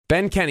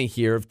Ben Kenney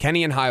here of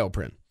Kenney and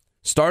Heilprin.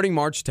 Starting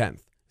March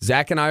 10th,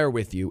 Zach and I are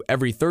with you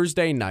every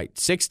Thursday night,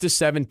 6 to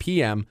 7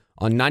 p.m.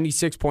 on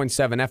 96.7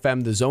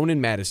 FM, The Zone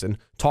in Madison,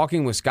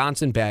 talking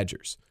Wisconsin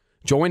Badgers.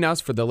 Join us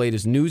for the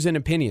latest news and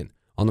opinion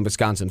on the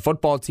Wisconsin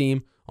football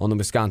team, on the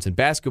Wisconsin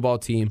basketball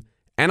team,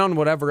 and on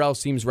whatever else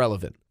seems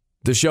relevant.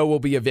 The show will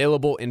be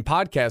available in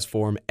podcast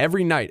form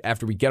every night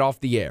after we get off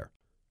the air.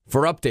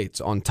 For updates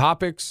on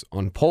topics,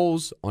 on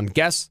polls, on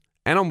guests,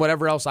 and on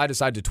whatever else I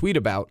decide to tweet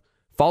about,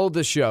 follow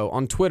the show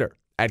on Twitter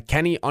at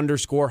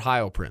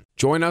Kenney_Heilprin.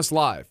 Join us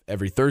live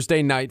every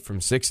Thursday night from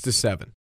 6 to 7.